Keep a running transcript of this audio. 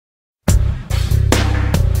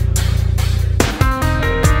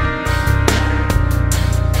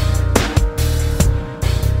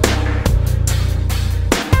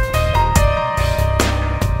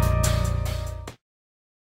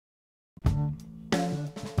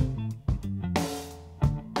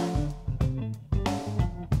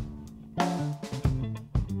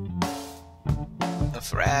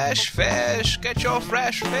Fresh fish, get your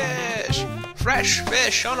fresh fish. Fresh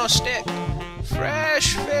fish on a stick.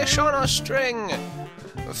 Fresh fish on a string.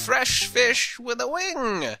 Fresh fish with a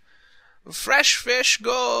wing. Fresh fish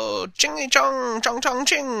go chingy chong chong chong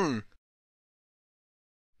ching.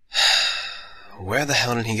 Where the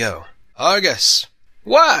hell did he go? Argas!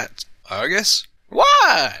 What? Argas?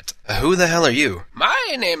 What? Who the hell are you?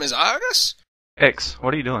 My name is Argas. X,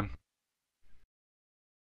 what are you doing?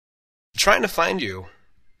 Trying to find you.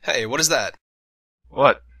 Hey, what is that?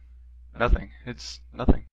 What? Nothing. It's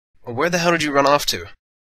nothing. Where the hell did you run off to?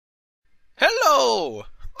 Hello!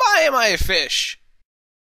 Buy my fish!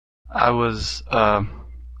 I was,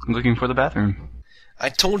 looking for the bathroom. I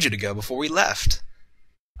told you to go before we left.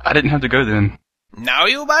 I didn't have to go then. Now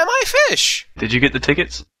you buy my fish! Did you get the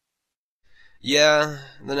tickets? Yeah,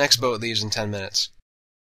 the next boat leaves in 10 minutes.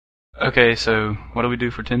 Okay, so what do we do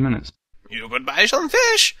for 10 minutes? You could buy some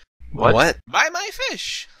fish! What? Buy my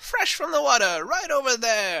fish! Fresh from the water, right over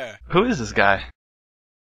there! Who is this guy?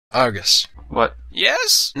 Argas. What?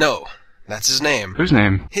 Yes? No, that's his name. Whose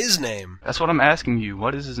name? His name. That's what I'm asking you.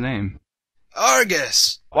 What is his name?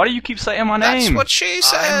 Argas! Why do you keep saying my name? That's what she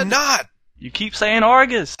said! I'm not! You keep saying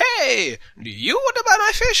Argas! Hey! Do you want to buy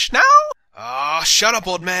my fish now? Oh, shut up,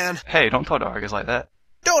 old man! Hey, don't talk to Argas like that.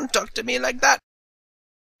 Don't talk to me like that!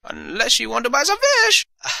 Unless you want to buy some fish!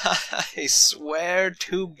 I swear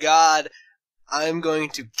to God, I'm going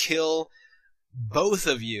to kill both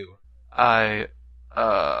of you. I,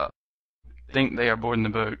 think they are boarding the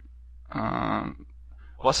boat.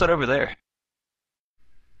 What's that over there?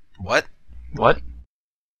 What? What?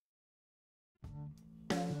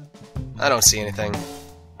 I don't see anything.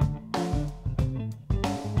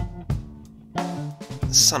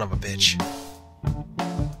 Son of a bitch.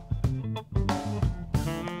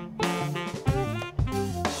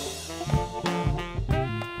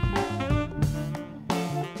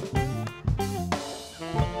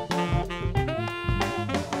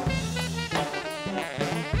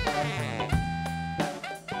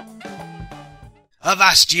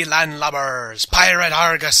 Avast ye landlubbers! Pirate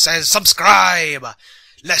Argus says subscribe!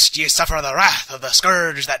 Lest ye suffer the wrath of the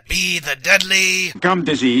scourge that be the deadly gum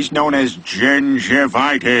disease known as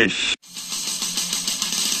gingivitis.